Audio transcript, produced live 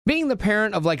Being the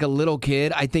parent of like a little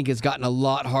kid, I think has gotten a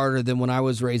lot harder than when I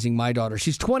was raising my daughter.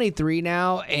 She's 23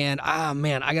 now, and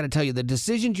man, I got to tell you, the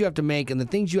decisions you have to make and the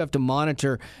things you have to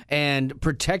monitor and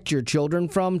protect your children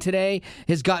from today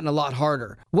has gotten a lot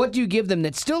harder. What do you give them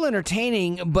that's still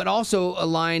entertaining, but also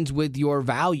aligns with your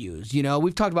values? You know,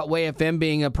 we've talked about WayFM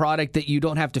being a product that you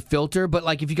don't have to filter, but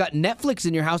like if you got Netflix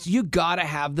in your house, you got to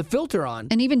have the filter on.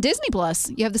 And even Disney Plus,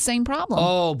 you have the same problem.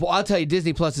 Oh, well, I'll tell you,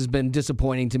 Disney Plus has been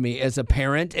disappointing to me as a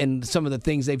parent. And some of the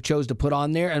things they've chose to put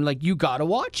on there, and like you got to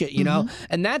watch it, you know?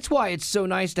 And that's why it's so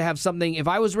nice to have something. If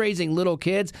I was raising little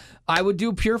kids, I would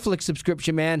do PureFlix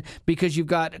subscription, man, because you've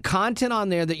got content on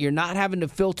there that you're not having to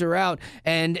filter out.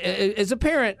 And as a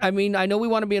parent, I mean, I know we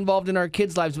want to be involved in our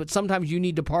kids' lives, but sometimes you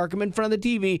need to park them in front of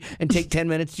the TV and take 10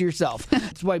 minutes to yourself.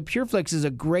 That's why PureFlix is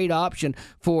a great option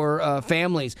for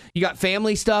families. You got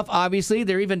family stuff, obviously.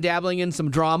 They're even dabbling in some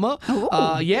drama.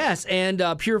 Yes, and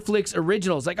PureFlix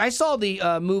originals. Like I saw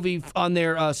the movie on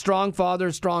their Strong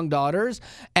Fathers, Strong Daughters,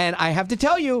 and I have to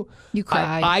tell you, you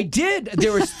cried. I did.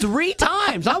 There was 3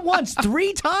 times, not once,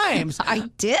 3 times. I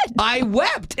did. I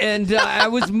wept, and I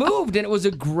was moved, and it was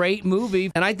a great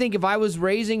movie. And I think if I was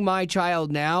raising my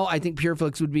child now, I think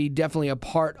PureFlix would be definitely a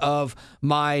part of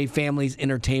my family's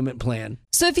entertainment plan.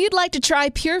 So if you'd like to try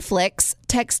PureFlix,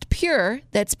 text PURE,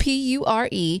 that's PURE,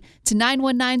 to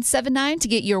 91979 to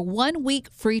get your 1-week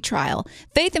free trial.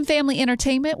 Faith and family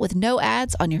entertainment with no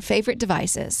ads on your favorite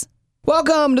devices.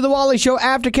 Welcome to the Wally Show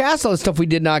Aftercast. All the stuff we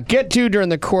did not get to during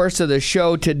the course of the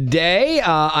show today.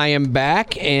 I am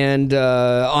back and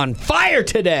on fire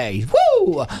today.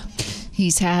 Woo!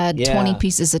 He's had 20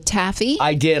 pieces of taffy.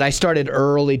 I did. I started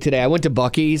early today. I went to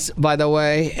Buc-ee's, by the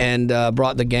way, and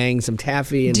brought the gang some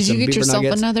taffy and some beaver nuggets. Did you get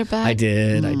yourself another bag? I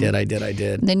did. I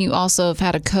did. Then you also have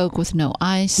had a Coke with no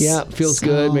ice. Yeah, feels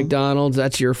good. McDonald's,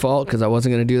 that's your fault because I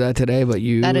wasn't going to do that today, but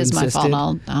you That is insisted.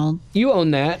 my fault. You own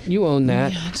that.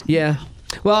 Yeah.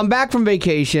 Well, I'm back from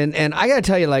vacation, and I got to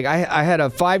tell you, like, I had a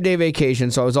 5-day vacation,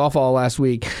 so I was off all last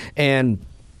week, and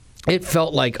it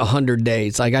felt like 100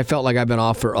 days. Like I felt like I've been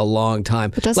off for a long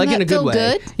time. But doesn't like that in a good feel way.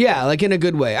 good? Yeah, like in a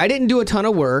good way. I didn't do a ton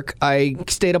of work. I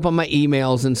stayed up on my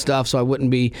emails and stuff, so I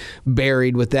wouldn't be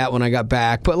buried with that when I got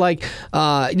back. But like,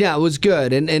 it was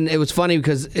good. And it was funny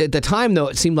because at the time, though,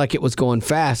 it seemed like it was going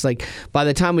fast. Like by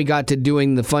the time we got to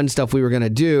doing the fun stuff we were going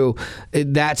to do,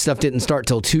 that stuff didn't start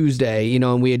till Tuesday, you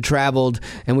know, and we had traveled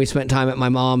and we spent time at my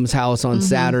mom's house on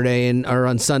Saturday or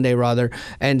on Sunday rather.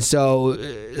 And so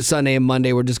Sunday and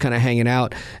Monday we're just kind of hanging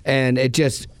out, and it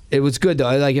was good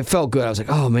though. Like it felt good. I was like,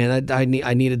 oh man, I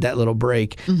needed that little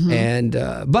break. And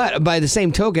but by the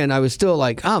same token, I was still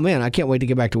like, oh man, I can't wait to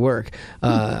get back to work.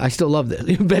 I still love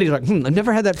this. Betty's like, I've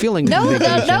never had that feeling. No,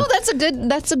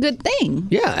 that's a good thing.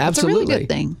 Yeah, absolutely. That's a really good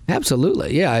thing.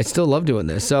 Absolutely. Yeah, I still love doing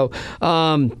this. So.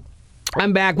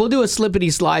 I'm back. We'll do a Slippity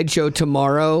slideshow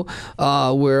tomorrow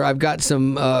where I've got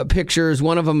some pictures.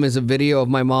 One of them is a video of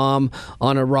my mom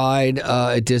on a ride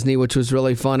at Disney, which was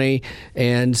really funny.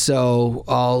 And so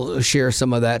I'll share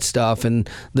some of that stuff and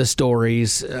the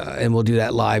stories, and we'll do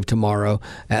that live tomorrow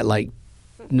at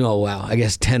I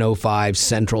guess 10:05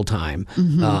 Central Time.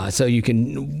 So you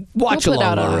can watch we'll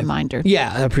along. Put out a reminder.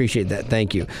 Yeah, I appreciate that.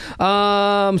 Thank you.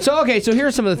 So here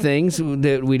are some of the things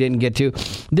that we didn't get to.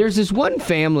 There's this one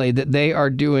family that they are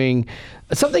doing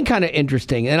something kind of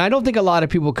interesting, and I don't think a lot of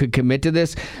people could commit to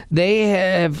this. They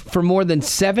have, for more than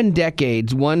 7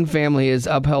 decades, one family has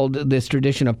upheld this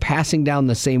tradition of passing down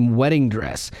the same wedding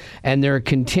dress, and they're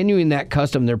continuing that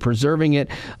custom. They're preserving it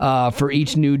for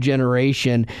each new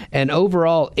generation, and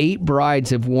overall, 8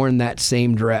 brides have worn that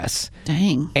same dress.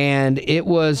 Dang. And it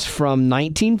was from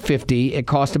 1950. It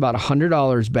cost about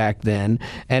 $100 back then,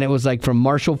 and it was like from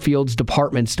Marshall Field's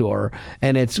department store,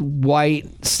 and it's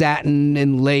white satin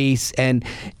and lace, and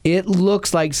it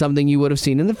looks like something you would have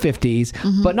seen in the 50s,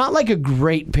 but not like a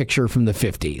great picture from the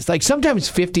 50s. Like sometimes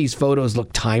 50s photos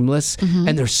look timeless,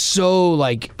 and they're so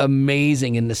like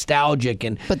amazing and nostalgic.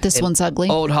 But this one's ugly.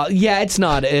 Yeah, it's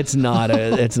not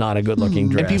a good looking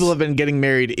dress. And people have been getting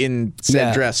married in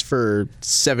said dress for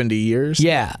 70 years.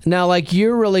 Yeah. Now, like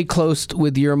you're really close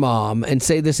with your mom, and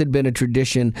say this had been a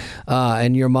tradition,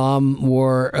 and your mom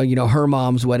wore, her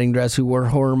mom's wedding dress, who wore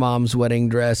her mom's wedding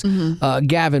dress.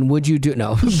 Gavin, would you do?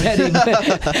 No, Betty,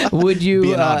 would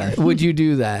you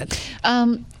do that?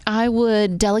 I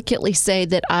would delicately say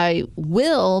that I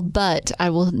will, but I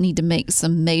will need to make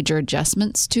some major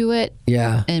adjustments to it.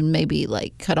 Yeah. And maybe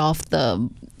like cut off the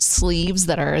sleeves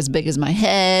that are as big as my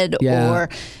head, or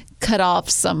cut off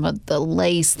some of the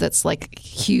lace that's like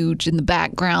huge in the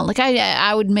background. Like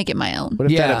I would make it my own. What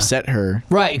if that upset her?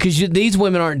 Right, because these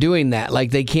women aren't doing that.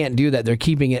 Like they can't do that. They're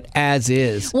keeping it as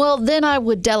is. Well, then I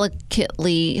would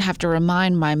delicately have to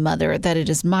remind my mother that it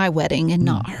is my wedding and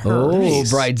not hers. Oh,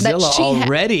 Bridezilla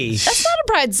already. That's not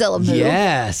a Bridezilla move.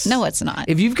 Yes. No, it's not.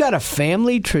 If you've got a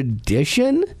family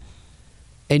tradition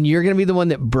and you're going to be the one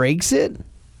that breaks it,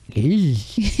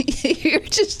 You're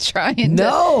just trying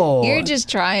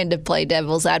to play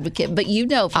devil's advocate. But if you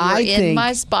were in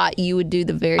my spot, you would do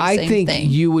the very same thing. I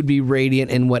think you would be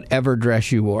radiant in whatever dress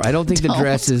you wore. I don't think the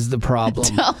dress is the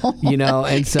problem.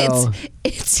 And so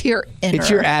it's your inner. It's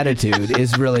your attitude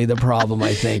is really the problem,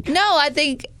 I think. No, I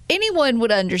think anyone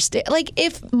would understand. Like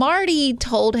if Marty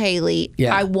told Haley,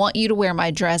 I want you to wear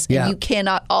my dress and you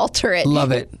cannot alter it.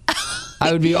 Love it.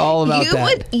 I would be all about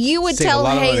that. You would tell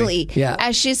Haley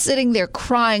as she's sitting there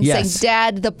crying, saying,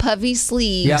 "Dad, the puffy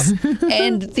sleeves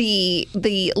and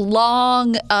the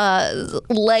long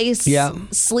lace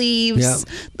sleeves,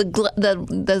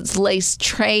 the lace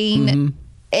train."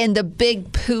 And the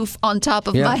big poof on top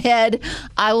of my head,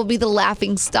 I will be the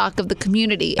laughing stock of the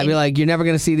community. I'd be like, you're never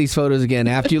going to see these photos again.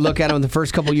 After you look at them in the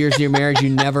first couple years of your marriage, you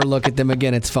never look at them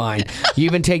again. It's fine. You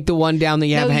even take the one down that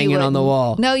you have hanging on the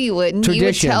wall. No, you wouldn't. Tradition. You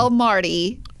would tell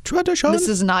Marty, this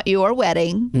is not your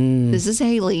wedding. This is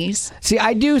Haley's. See,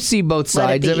 I do see both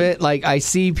sides of it. Like, I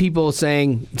see people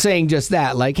saying just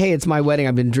that. Like, hey, it's my wedding.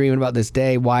 I've been dreaming about this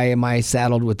day. Why am I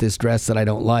saddled with this dress that I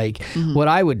don't like? What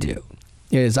I would do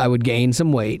is I would gain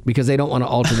some weight because they don't want to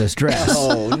alter this dress.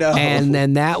 Oh, no. And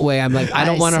then that way I'm like, I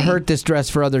don't want to hurt this dress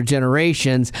for other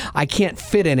generations. I can't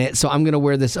fit in it, so I'm going to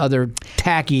wear this other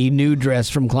tacky new dress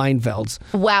from Kleinfeld's.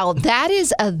 Wow, that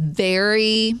is a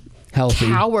very healthy,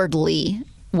 cowardly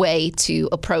way to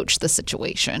approach the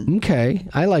situation. Okay,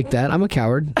 I like that. I'm a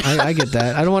coward. I get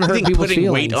that. I don't want to hurt people's putting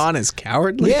feelings. Weight on is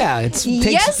cowardly. Yeah, it's it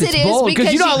is bold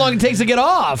because you know how long it takes to get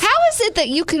off. How is it that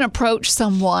you can approach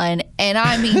someone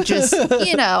and just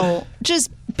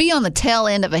just be on the tail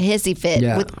end of a hissy fit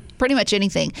with pretty much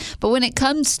anything, but when it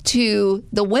comes to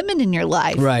the women in your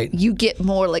life, you get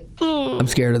more like I'm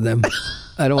scared of them.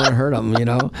 I don't want to hurt them,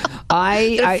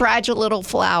 They're fragile little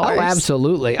flowers. Oh,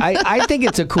 absolutely. I think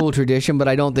it's a cool tradition, but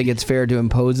I don't think it's fair to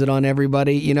impose it on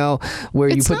everybody, where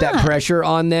you put that pressure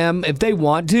on them. If they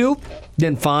want to,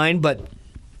 then fine, but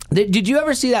did you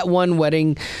ever see that one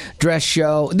wedding dress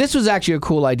show? This was actually a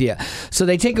cool idea. So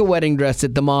they take a wedding dress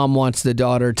that the mom wants the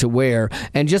daughter to wear,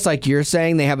 and just like you're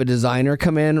saying, they have a designer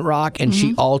come in, Rock, and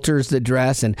she alters the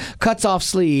dress and cuts off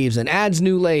sleeves and adds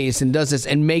new lace and does this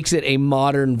and makes it a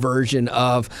modern version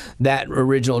of that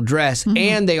original dress.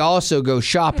 And they also go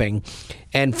shopping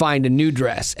and find a new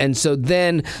dress. And so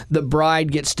then the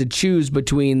bride gets to choose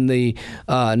between the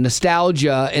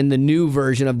nostalgia and the new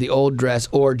version of the old dress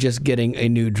or just getting a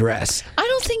new dress. I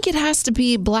don't think it has to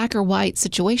be a black or white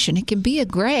situation. It can be a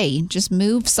gray. Just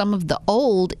move some of the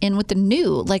old in with the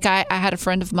new. Like I had a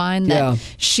friend of mine that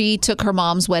she took her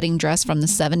mom's wedding dress from the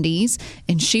 70s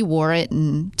and she wore it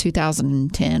in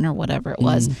 2010 or whatever it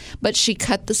was. But she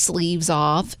cut the sleeves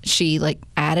off. She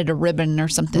added a ribbon or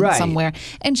something somewhere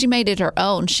and she made it her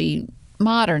own. She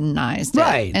modernized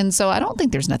it. And so I don't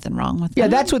think there's nothing wrong with that. Yeah,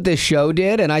 that's what this show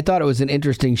did, and I thought it was an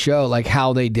interesting show, like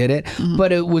how they did it.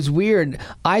 But it was weird.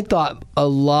 I thought a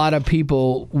lot of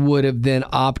people would have then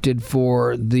opted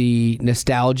for the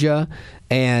nostalgia.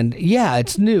 And yeah,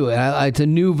 it's new. It's a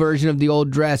new version of the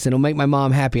old dress, and it'll make my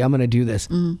mom happy. I'm going to do this.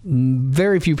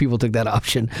 Very few people took that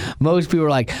option. Most people were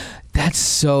like, that's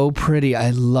so pretty. I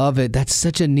love it. That's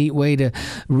such a neat way to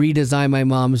redesign my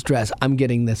mom's dress. I'm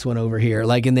getting this one over here.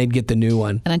 And they'd get the new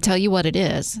one. And I tell you what it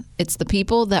is. It's the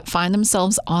people that find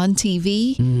themselves on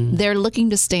TV. They're looking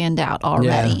to stand out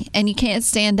already. Yeah. And you can't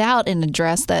stand out in a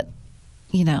dress that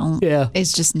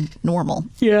is just normal.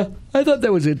 Yeah, I thought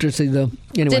that was interesting, though.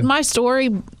 Anyway. Did my story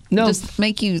just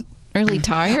make you really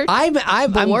tired?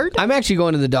 Bored? I'm actually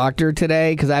going to the doctor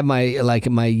today because I have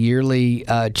my yearly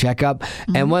checkup,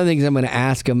 and one of the things I'm going to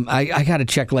ask him, I got to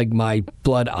check my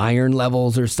blood iron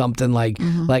levels or something. Like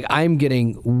I'm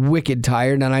getting wicked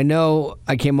tired, and I know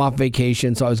I came off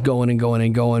vacation, so I was going and going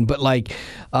and going. But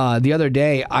the other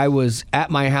day, I was at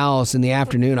my house in the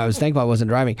afternoon. I was thankful I wasn't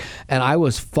driving, and I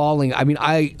was falling. I mean,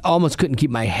 I almost couldn't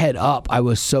keep my head up. I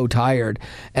was so tired,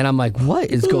 and I'm like, what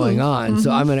is going on?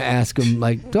 So I'm going to ask him,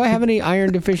 do I have any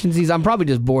iron deficiencies? I'm probably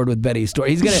just bored with Betty's story.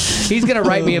 He's gonna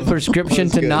write me a prescription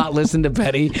to not listen to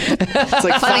Betty.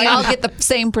 It's funny. I'll get the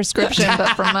same prescription,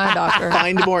 but from my doctor.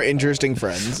 Find more interesting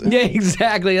friends. Yeah,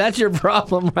 exactly. That's your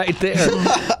problem right there.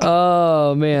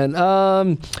 Oh man.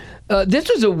 This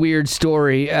was a weird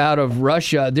story out of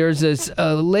Russia. There's this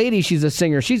lady, she's a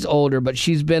singer. She's older, but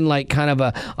she's been like kind of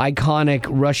a iconic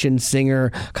Russian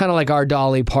singer, kind of like our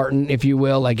Dolly Parton, if you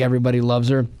will, like everybody loves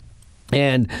her.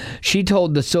 And she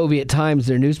told the Soviet Times,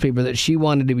 their newspaper, that she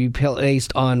wanted to be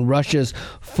placed on Russia's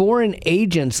foreign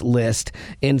agents list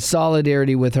in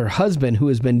solidarity with her husband, who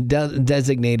has been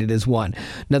designated as one.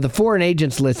 Now, the foreign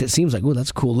agents list, it seems like, oh, that's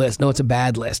a cool list. No, it's a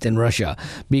bad list in Russia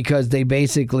because they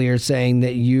basically are saying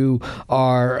that you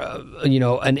are,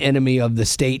 an enemy of the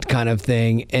state kind of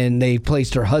thing. And they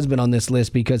placed her husband on this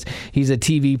list because he's a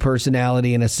TV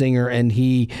personality and a singer, and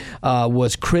he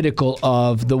was critical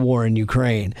of the war in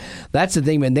Ukraine. That's the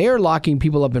thing, man. They are locking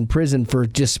people up in prison for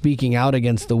just speaking out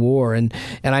against the war. And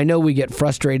I know we get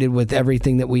frustrated with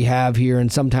everything that we have here,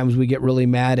 and sometimes we get really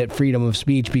mad at freedom of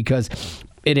speech because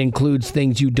it includes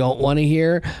things you don't want to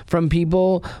hear from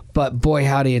people. But boy,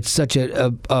 howdy, it's such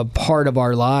a part of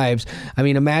our lives. I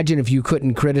mean, imagine if you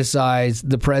couldn't criticize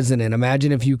the president.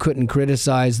 Imagine if you couldn't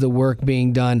criticize the work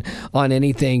being done on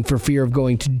anything for fear of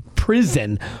going to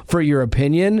prison for your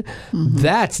opinion. Mm-hmm.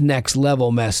 That's next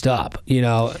level messed up,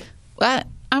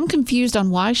 I'm confused on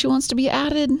why she wants to be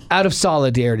added. Out of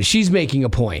solidarity. She's making a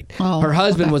point. Her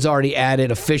husband was already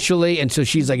added officially, and so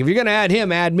she's like, if you're going to add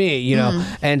him, add me,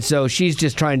 And so she's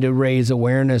just trying to raise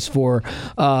awareness for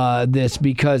this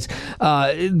because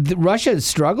Russia is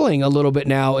struggling a little bit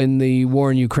now in the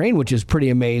war in Ukraine, which is pretty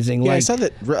amazing. Yeah, I saw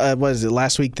that, was it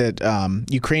last week that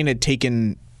Ukraine had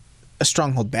taken a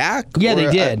stronghold back? Yeah, they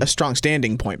did. A strong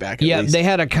standing point back, at least. They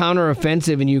had a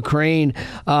counteroffensive in Ukraine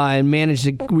and managed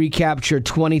to recapture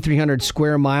 2,300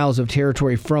 square miles of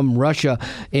territory from Russia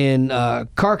in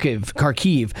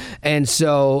Kharkiv. And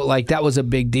so, that was a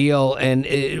big deal, and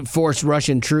it forced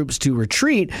Russian troops to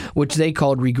retreat, which they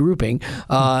called regrouping.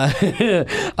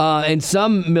 And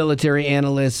some military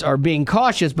analysts are being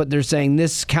cautious, but they're saying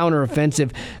this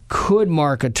counteroffensive could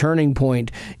mark a turning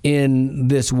point in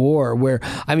this war where,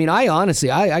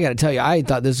 honestly, I got to tell you, I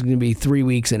thought this was going to be 3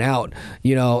 weeks and out,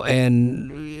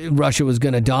 and Russia was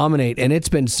going to dominate. And it's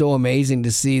been so amazing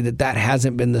to see that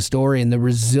hasn't been the story, and the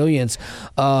resilience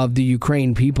of the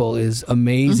Ukraine people is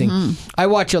amazing. Mm-hmm. I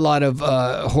watch a lot of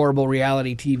horrible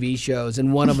reality TV shows,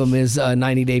 and one of them is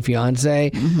 90 Day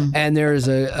Fiancé. Mm-hmm. And there's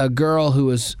a girl who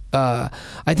is, I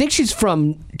think she's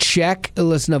from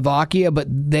Czechoslovakia, but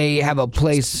they have a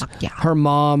place, her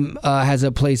mom has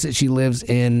a place that she lives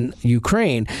in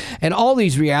Ukraine. And all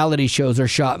these reality shows are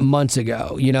shot months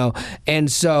ago,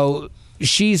 and so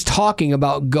she's talking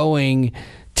about going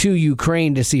to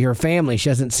Ukraine to see her family. She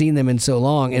hasn't seen them in so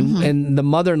long. And the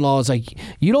mother-in-law is like,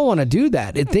 you don't want to do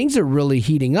that. Things are really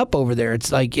heating up over there.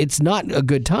 It's like, it's not a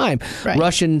good time. Right.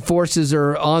 Russian forces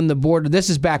are on the border. This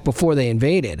is back before they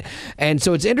invaded. And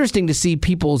so it's interesting to see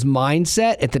people's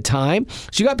mindset at the time.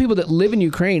 So you got people that live in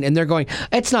Ukraine and they're going,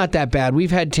 it's not that bad.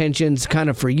 We've had tensions kind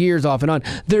of for years off and on.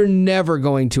 They're never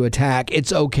going to attack.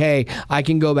 It's okay. I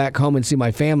can go back home and see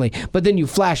my family. But then you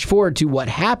flash forward to what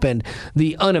happened.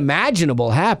 The unimaginable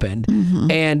happened.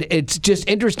 And it's just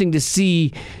interesting to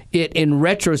see it in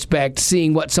retrospect,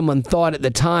 seeing what someone thought at the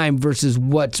time versus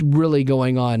what's really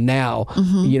going on now.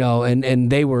 And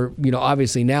they were,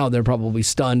 obviously now they're probably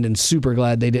stunned and super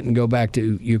glad they didn't go back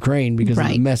to Ukraine because of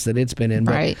the mess that it's been in.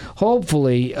 But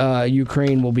hopefully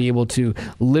Ukraine will be able to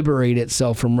liberate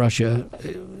itself from Russia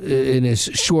in as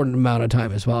short an amount of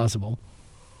time as possible.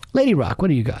 Lady Rock, what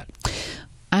do you got?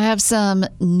 I have some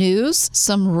news,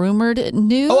 some rumored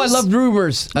news. Oh, I love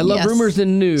rumors. I love rumors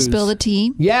and news. Spill the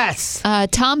tea. Yes.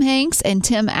 Tom Hanks and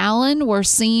Tim Allen were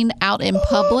seen out in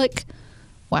public.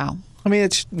 Wow. I mean,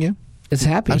 it's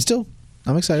happy.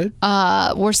 I'm excited.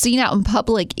 We're seen out in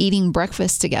public eating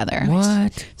breakfast together.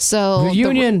 What? So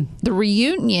reunion. The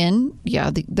reunion,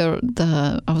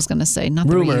 the I was going to say not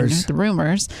the rumors. Reunion, the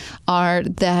rumors are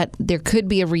that there could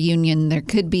be a reunion. There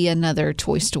could be another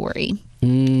Toy Story.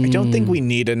 I don't think we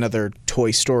need another Toy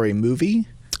Story movie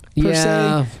per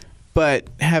se, but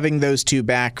having those two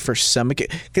back for some, because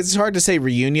it's hard to say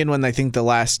reunion when I think the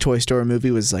last Toy Story movie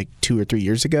was like 2 or 3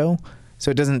 years ago. So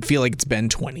it doesn't feel like it's been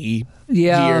 20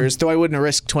 years, though I wouldn't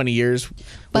risk 20 years.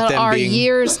 But are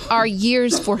years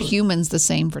for humans the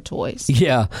same for toys?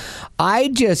 Yeah. I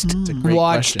just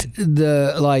watched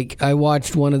I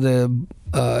watched one of the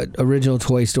original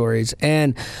Toy Stories,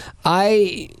 and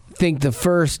I think the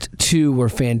first two were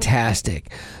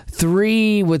fantastic.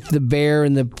 3 with the bear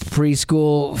and the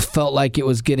preschool felt like it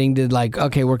was getting to like,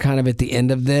 okay, we're kind of at the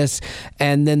end of this.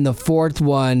 And then the 4th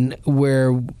one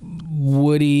where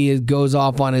Woody goes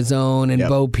off on his own and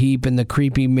Bo Peep and the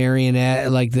creepy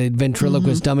marionette, like the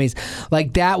ventriloquist dummies,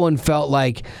 like that one felt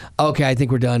like, okay, I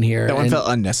think we're done here. That one felt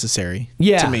unnecessary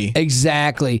to me.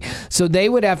 Exactly. So they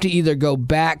would have to either go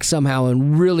back somehow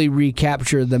and really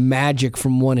recapture the magic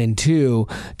from 1 and 2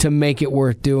 to make it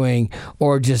worth doing,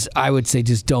 or just, I would say,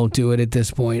 just don't do it at this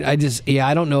point. I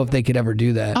don't know if they could ever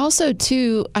do that. Also,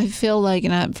 too, I feel like,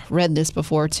 and I've read this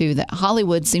before, too, that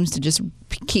Hollywood seems to just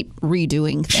keep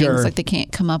redoing things. Sure. Like they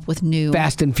can't come up with new...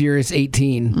 Fast and Furious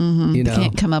 18. They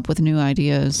can't come up with new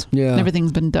ideas. Yeah.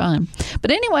 Everything's been done.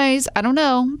 But anyways, I don't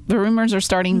know. The rumors are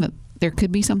starting that there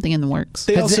could be something in the works.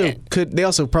 They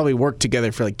also probably worked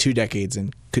together for like 2 decades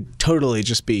and could totally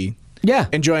just be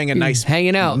enjoying a nice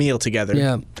hanging out meal together.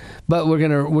 Yeah. But we're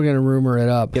gonna rumor it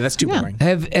up. Yeah, that's too boring.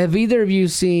 Have either of you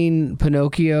seen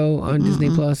Pinocchio on Disney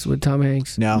Plus with Tom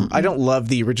Hanks? No. I don't love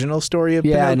the original story of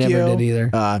Pinocchio. I never did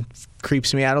either.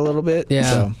 Creeps me out a little bit. Yeah.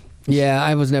 So. Yeah,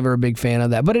 I was never a big fan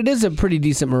of that. But it is a pretty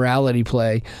decent morality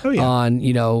play on,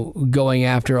 going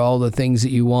after all the things that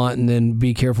you want and then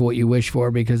be careful what you wish for,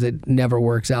 because it never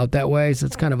works out that way. So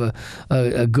it's kind of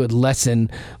a good lesson.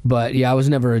 But yeah, I was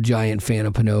never a giant fan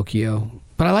of Pinocchio.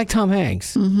 But I like Tom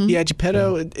Hanks. Yeah,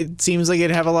 Geppetto, it seems like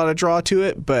it'd have a lot of draw to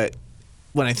it, but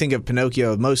when I think of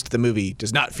Pinocchio, most of the movie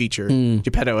does not feature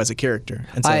Geppetto as a character.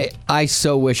 And so, I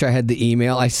so wish I had the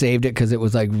email. I saved it because it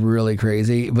was like really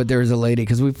crazy. But there was a lady,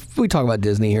 because we talk about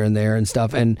Disney here and there and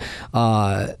stuff, and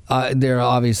there are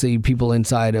obviously people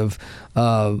inside of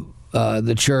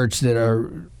the church that are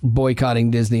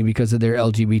boycotting Disney because of their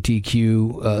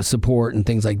LGBTQ support and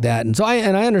things like that. And so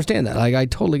I understand that. Like, I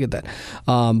totally get that.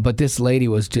 But this lady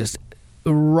was just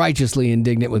righteously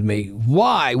indignant with me.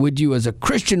 Why would you, as a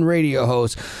Christian radio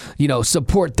host,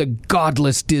 support the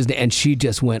godless Disney? And she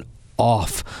just went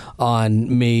off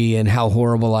on me and how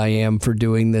horrible I am for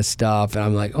doing this stuff. And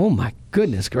I'm like, oh my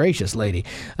goodness gracious, lady.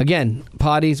 Again,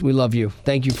 Potties, we love you.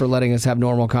 Thank you for letting us have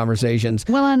normal conversations.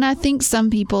 Well, and I think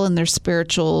some people in their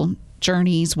spiritual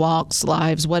journeys, walks,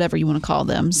 lives, whatever you want to call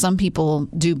them, some people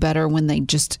do better when they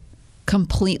just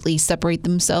completely separate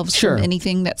themselves from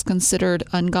anything that's considered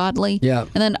ungodly. Yeah.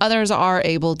 And then others are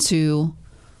able to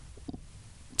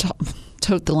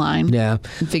tote the line and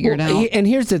figure it out. And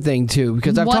here's the thing, too,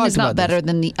 because I've talked about one is not better this.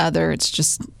 than the other. It's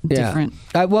just different.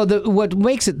 What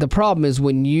makes it the problem is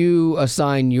when you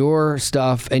assign your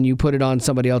stuff and you put it on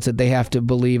somebody else that they have to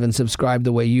believe and subscribe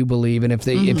the way you believe, and if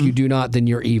you do not, then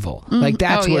you're evil. Like,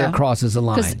 that's where it crosses the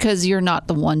line. Because you're not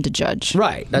the one to judge.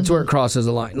 Right. That's where it crosses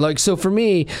the line. Like, so for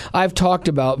me, I've talked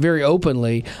about very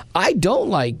openly, I don't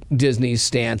like Disney's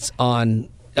stance on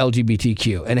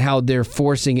LGBTQ and how they're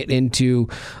forcing it into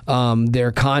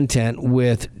their content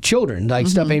with children, like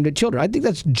stuff aimed at children. I think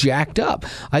that's jacked up.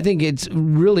 I think it's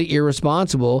really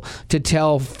irresponsible to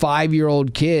tell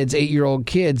 5-year-old kids, 8-year-old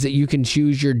kids that you can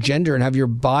choose your gender and have your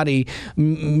body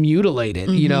mutilated.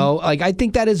 Like, I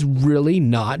think that is really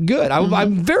not good.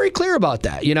 I'm very clear about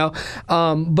that,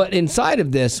 but inside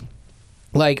of this,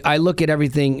 like, I look at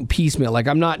everything piecemeal. Like,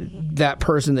 I'm not that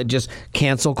person that just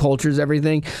cancel cultures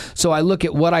everything. So I look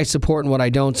at what I support and what I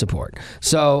don't support.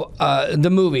 So the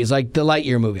movies, like the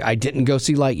Lightyear movie, I didn't go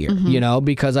see Lightyear,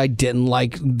 because I didn't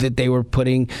like that they were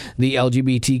putting the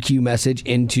LGBTQ message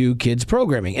into kids'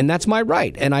 programming. And that's my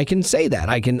right. And I can say that.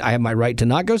 I have my right to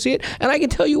not go see it. And I can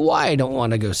tell you why I don't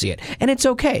want to go see it. And it's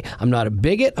okay. I'm not a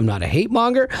bigot. I'm not a hate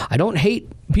monger. I don't hate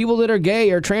people that are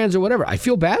gay or trans or whatever. I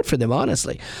feel bad for them,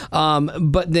 honestly.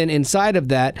 But then inside of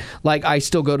that, like, I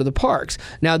still go to the parks.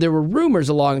 Now, there were rumors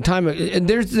a long time ago, and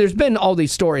there's been all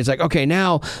these stories like, okay,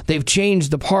 now they've changed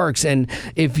the parks, and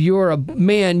if you're a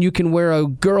man, you can wear a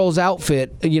girl's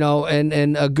outfit,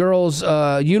 and a girl's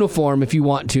uniform if you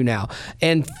want to now.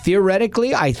 And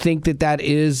theoretically, I think that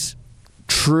is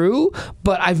true,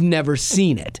 but I've never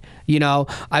seen it.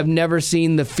 I've never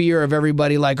seen the fear of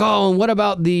everybody like, oh, and what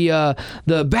about the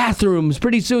bathrooms?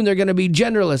 Pretty soon they're going to be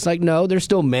genderless. Like, no, they're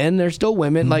still men, they're still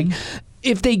women. Like,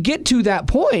 if they get to that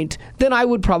point, then I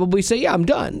would probably say, yeah, I'm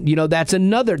done.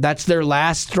 That's their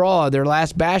last straw, their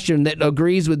last bastion that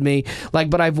agrees with me. Like,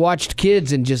 but I've watched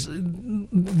kids and just,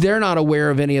 they're not aware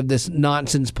of any of this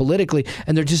nonsense politically,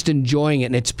 and they're just enjoying it,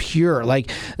 and it's pure.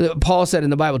 Like Paul said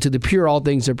in the Bible, to the pure, all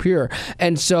things are pure.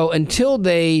 And so until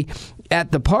they,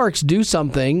 at the parks, do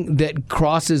something that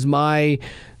crosses my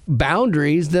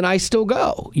boundaries, then I still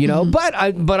go, but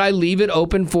I leave it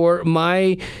open for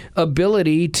my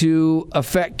ability to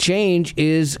affect change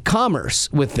is commerce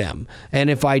with them. And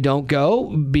if I don't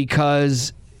go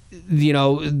because,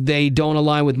 they don't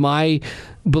align with my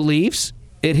beliefs,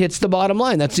 it hits the bottom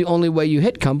line. That's the only way you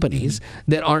hit companies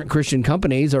that aren't Christian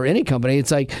companies or any company.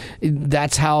 It's like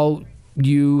that's how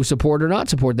you support or not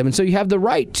support them. And so you have the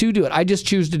right to do it. I just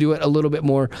choose to do it a little bit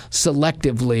more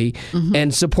selectively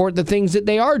and support the things that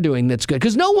they are doing that's good.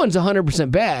 Because no one's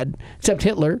 100% bad, except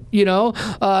Hitler,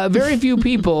 Very few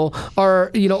people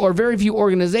are, or very few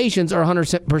organizations are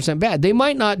 100% bad. They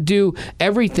might not do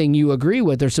everything you agree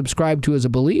with or subscribe to as a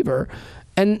believer.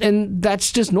 And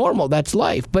that's just normal. That's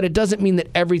life. But it doesn't mean that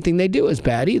everything they do is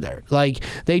bad either. Like,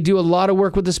 they do a lot of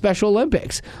work with the Special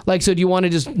Olympics. Like, so do you want to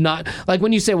just not... Like,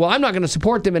 when you say, well, I'm not going to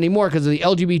support them anymore because of the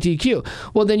LGBTQ,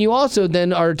 well, then you also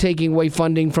then are taking away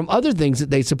funding from other things that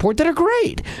they support that are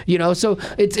great. So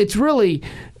it's really...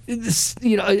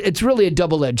 it's really a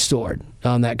double-edged sword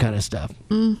on that kind of stuff.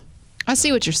 I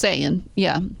see what you're saying.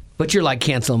 Yeah. But you're like,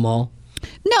 cancel them all.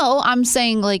 No, I'm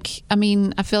saying I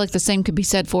feel like the same could be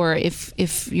said for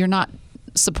if you're not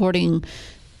supporting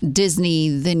Disney,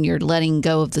 then you're letting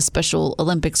go of the Special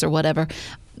Olympics or whatever.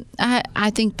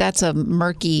 I think that's a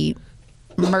murky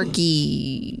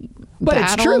But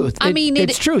battle. It's truth.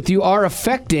 It's truth. You are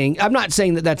affecting. I'm not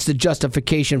saying that that's the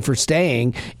justification for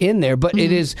staying in there, but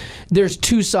it is. There's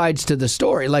two sides to the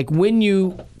story. Like, when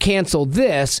you cancel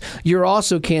this, you're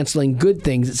also canceling good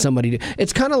things that somebody did.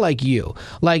 It's kind of like you.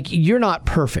 Like, you're not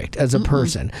perfect as a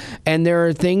person, and there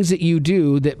are things that you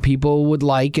do that people would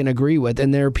like and agree with,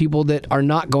 and there are people that are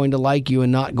not going to like you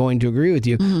and not going to agree with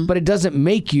you. But it doesn't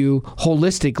make you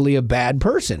holistically a bad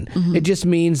person. It just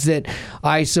means that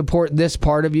I support this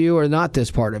part of you or not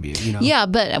this part of you. Yeah,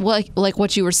 but like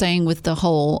what you were saying with the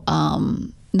whole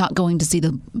not going to see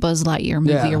the Buzz Lightyear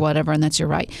movie or whatever, and that's your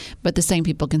right. But the same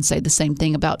people can say the same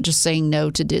thing about just saying no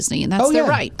to Disney, and that's their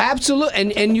right.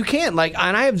 Absolutely, and you can.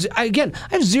 And I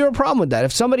have zero problem with that.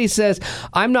 If somebody says,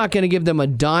 I'm not going to give them a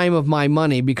dime of my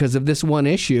money because of this one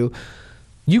issue,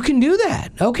 you can do that.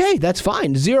 Okay, that's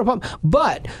fine. Zero problem.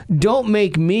 But don't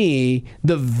make me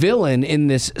the villain in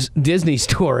this Disney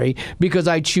story because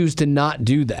I choose to not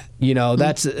do that.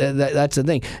 That's the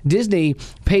thing. Disney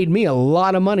paid me a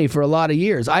lot of money for a lot of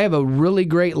years. I have a really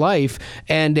great life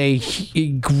and a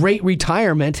great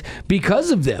retirement because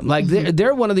of them. Like,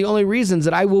 they're one of the only reasons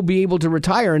that I will be able to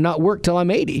retire and not work till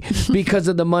I'm 80 because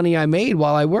of the money I made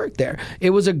while I worked there.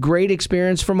 It was a great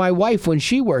experience for my wife when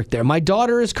she worked there. My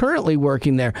daughter is currently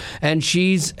working there, and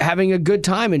she's having a good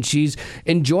time, and she's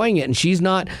enjoying it, and she's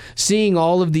not seeing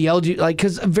all of the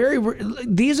because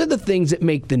these are the things that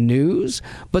make the news,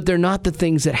 but they're not the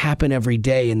things that happen every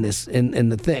day in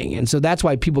the thing. And so that's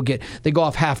why people they go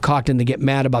off half-cocked and they get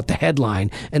mad about the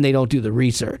headline and they don't do the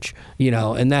research,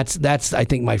 and that's I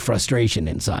think my frustration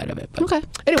inside of it. But okay.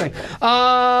 Anyway,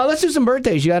 let's do some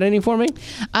birthdays. You got any for me?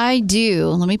 I do.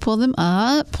 Let me pull them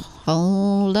up.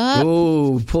 Hold up.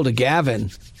 Oh, pulled a Gavin.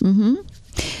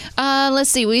 Let's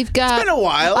see. We've got... It's been a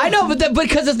while. I know, but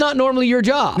because it's not normally your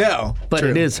job. No, but true.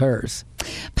 It is hers.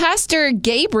 Pastor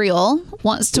Gabriel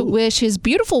wants to wish his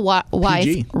beautiful wife,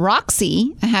 PG.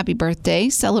 Roxy, a happy birthday.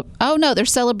 They're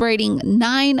celebrating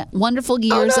 9 wonderful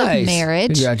years of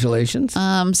marriage. Congratulations.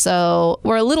 So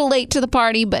we're a little late to the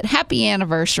party, but happy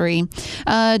anniversary.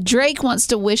 Drake wants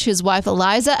to wish his wife,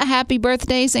 Eliza, a happy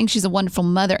birthday, saying she's a wonderful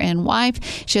mother and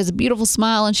wife. She has a beautiful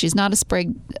smile, and she's not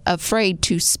afraid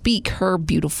to speak her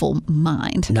beautiful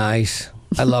mind. Nice.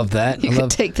 I love that. You could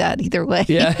take that either way.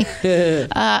 Yeah.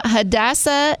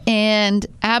 Hadassah and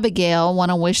Abigail want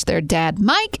to wish their dad,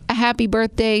 Mike, a happy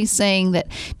birthday, saying that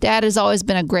Dad has always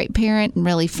been a great parent and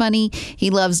really funny. He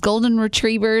loves golden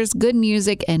retrievers, good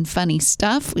music, and funny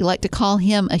stuff. We like to call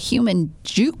him a human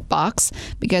jukebox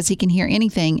because he can hear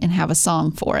anything and have a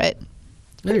song for it.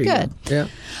 Very good. Yeah.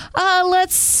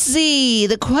 Let's see.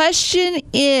 The question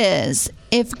is,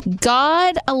 if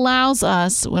God allows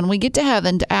us, when we get to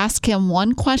heaven, to ask him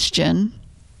one question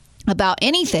about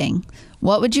anything,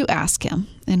 what would you ask him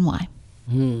and why?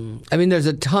 There's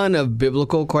a ton of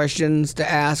biblical questions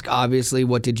to ask. Obviously,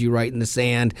 what did you write in the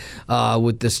sand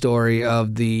with the story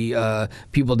of the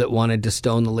people that wanted to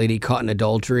stone the lady caught in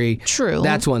adultery? True.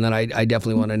 That's one that I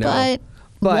definitely want to know.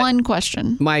 But one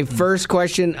question. My first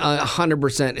question,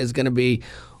 100%, is going to be,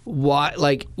 why?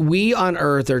 Like, we on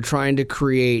Earth are trying to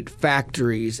create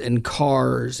factories and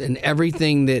cars and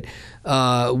everything that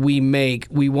we make.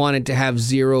 We want it to have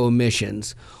zero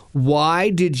emissions. Why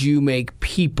did you make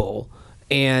people?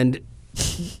 And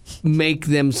make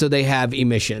them so they have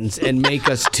emissions and make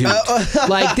us toot.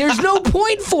 Like, there's no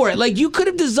point for it. Like, you could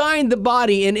have designed the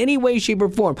body in any way, shape, or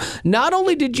form. Not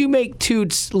only did you make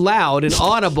toots loud and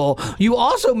audible, you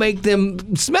also make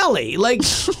them smelly. Like,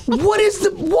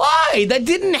 why? That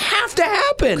didn't have to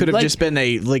happen. Could have like, just been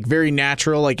a very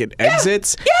natural, like it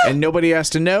exits and nobody has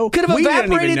to know. Could have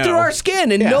evaporated through our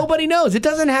skin and nobody knows. It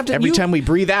doesn't have to. Every time we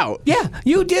breathe out. Yeah,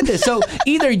 you did this. So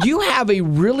either you have a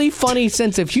really funny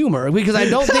sense of humor, because I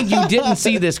don't think you didn't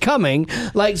see this coming.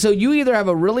 Like, so you either have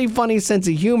a really funny sense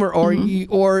of humor, or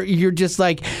or you're just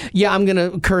like, yeah, I'm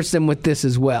gonna curse them with this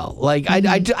as well. Like,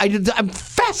 I'm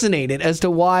fascinated as to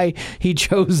why he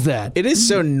chose that. It is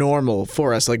so normal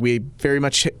for us. Like, we very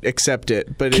much accept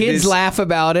it, but kids laugh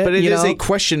about it. But it is a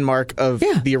question mark of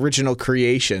the original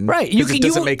creation, right? Because it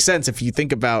doesn't make sense if you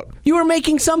think about. You were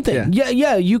making something.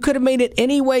 Yeah. You could have made it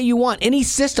any way you want, any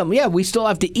system. Yeah, we still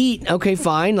have to eat. Okay,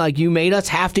 fine. Like, you made us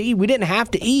have to eat. We didn't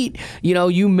have to eat.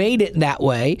 You made it that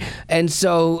way, and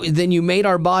so then you made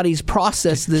our bodies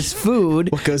process this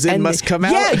food. What goes in must come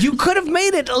out. Yeah, you could have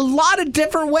made it a lot of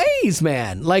different ways,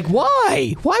 man. Like,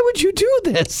 why? Why would you do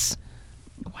this?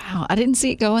 Wow, I didn't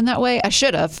see it going that way. I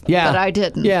should have, but I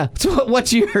didn't. Yeah. So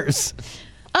what's yours?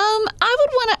 I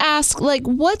would want to ask, like,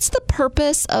 what's the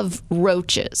purpose of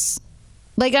roaches?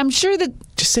 Like, I'm sure that...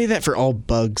 Just say that for all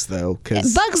bugs, though.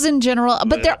 Cause bugs in general,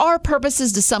 but there are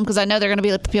purposes to some, because I know they're going to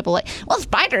be like people like, well,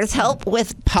 spiders help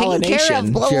with pollination. Taking care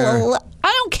of blah, blah, blah.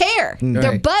 I don't care.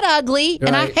 They're butt ugly,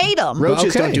 and I hate them.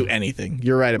 Roaches don't do anything.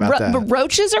 You're right about that. But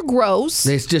roaches are gross.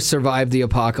 They just survived the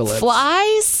apocalypse.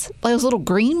 Flies, like those little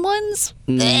green ones.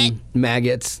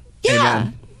 Maggots. Yeah.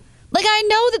 Amen. Like, I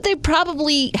know that they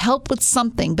probably help with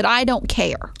something, but I don't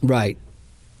care. Right.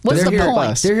 What's the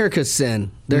point? They're here because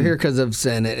sin. They're here because of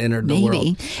sin. It entered the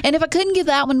world. And if I couldn't get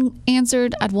that one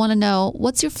answered, I'd want to know,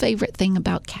 what's your favorite thing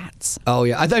about cats? Oh,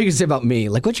 yeah. I thought you could say about me.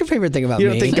 Like, what's your favorite thing about me?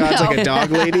 You don't think God's like a dog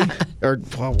lady? Or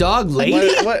dog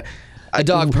lady? What? A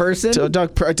dog person? A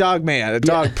dog man. A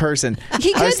dog person.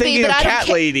 He could I was thinking be, but of I cat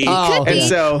don't lady. He could be,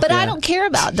 but I Yeah. don't care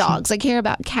about dogs. I care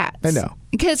about cats. I know.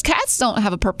 Because cats don't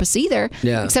have a purpose either,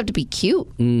 except to be cute.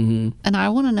 Mm-hmm. And I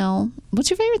want to know, what's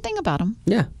your favorite thing about them?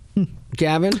 Yeah.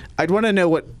 Gavin? I'd want to know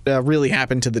what really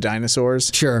happened to the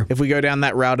dinosaurs. Sure. If we go down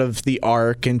that route of the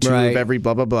ark and two of every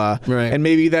blah, blah, blah. Right. And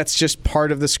maybe that's just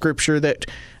part of the scripture that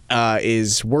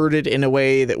is worded in a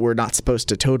way that we're not supposed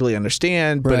to totally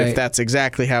understand. But if that's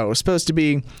exactly how it was supposed to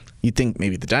be, you'd think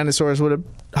maybe the dinosaurs would have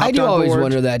hopped I do on always board.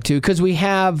 wonder that, too, because we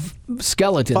have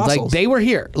skeletons. Fossils. Like, they were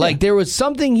here. Like, there was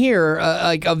something here,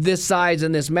 like, of this size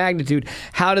and this magnitude.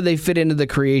 How do they fit into the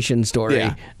creation story,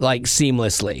 like,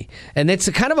 seamlessly? And it's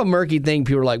a kind of a murky thing.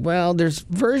 People are like, well, there's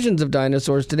versions of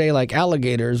dinosaurs today, like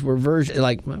alligators were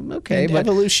like, okay. And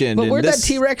evolution. But and where'd this, that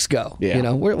T-Rex go? Yeah. You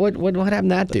know, what happened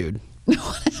to that dude?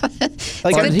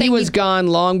 Like, he was gone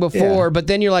long before, but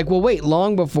then you're like, well, wait,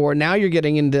 long before. Now you're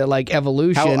getting into like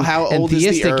evolution how and old is the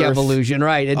theistic Earth? evolution,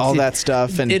 right? all that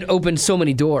stuff. And it opens so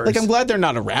many doors. like, I'm glad they're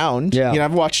not around. Yeah. You know,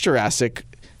 I've watched Jurassic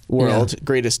World,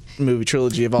 greatest movie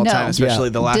trilogy of all time, especially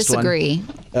the last disagree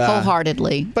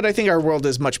wholeheartedly. But I think our world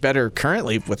is much better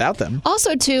currently without them.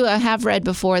 Also, too, I have read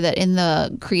before that in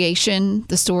the creation,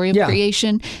 the story of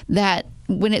creation, that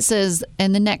when it says,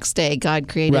 and the next day God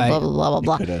created blah, blah, blah,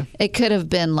 blah, blah, it could have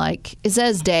been like, it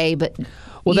says day, but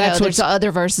there's other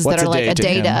verses that are like a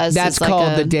day to us. That's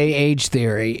called the day-age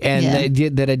theory, and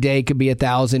that a day could be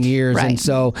 1,000 years. Right. And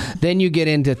so then you get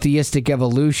into theistic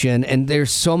evolution, and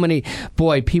there's so many.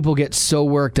 Boy, people get so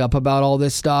worked up about all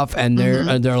this stuff, and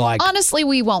they're like, honestly,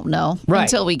 we won't know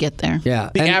until we get there. Yeah,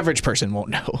 The average person won't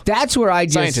know. That's where I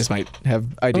just scientists might have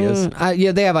ideas.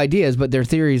 they have ideas, but their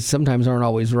theories sometimes aren't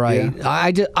always right.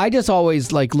 Yeah. I just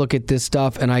always like look at this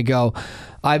stuff and I go,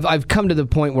 I've come to the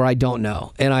point where I don't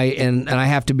know, and I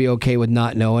have to be okay with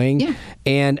not knowing,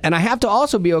 and I have to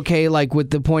also be okay like with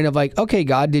the point of like, okay,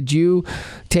 God, did you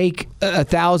take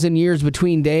 1,000 years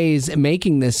between days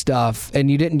making this stuff, and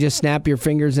you didn't just snap your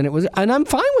fingers and it was, and I'm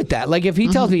fine with that. Like if He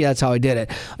tells me that's how I did it,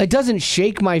 it doesn't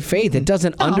shake my faith. It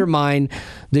doesn't undermine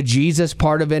the Jesus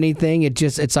part of anything.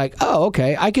 It's like, oh,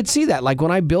 okay, I could see that. Like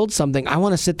when I build something, I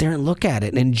want to sit there and look at it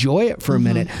and enjoy it for a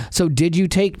minute. So did you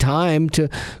take time to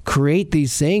create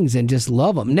these things and just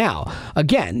love them? Now,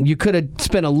 again, you could have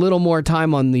spent a little more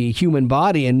time on the human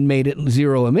body and made it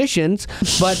zero emissions,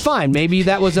 but fine, maybe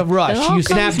that was a rush. It all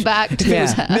comes back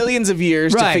to millions of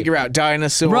years to figure out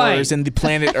dinosaurs and the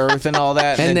planet Earth and all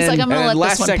that. And then, then like, I'm gonna let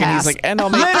last this one second pass. he's like, and I'll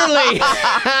make literally.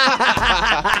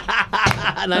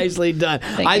 Nicely done.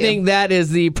 I think that is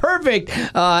the perfect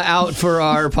out for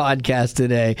our podcast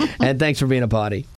today. And thanks for being a potty.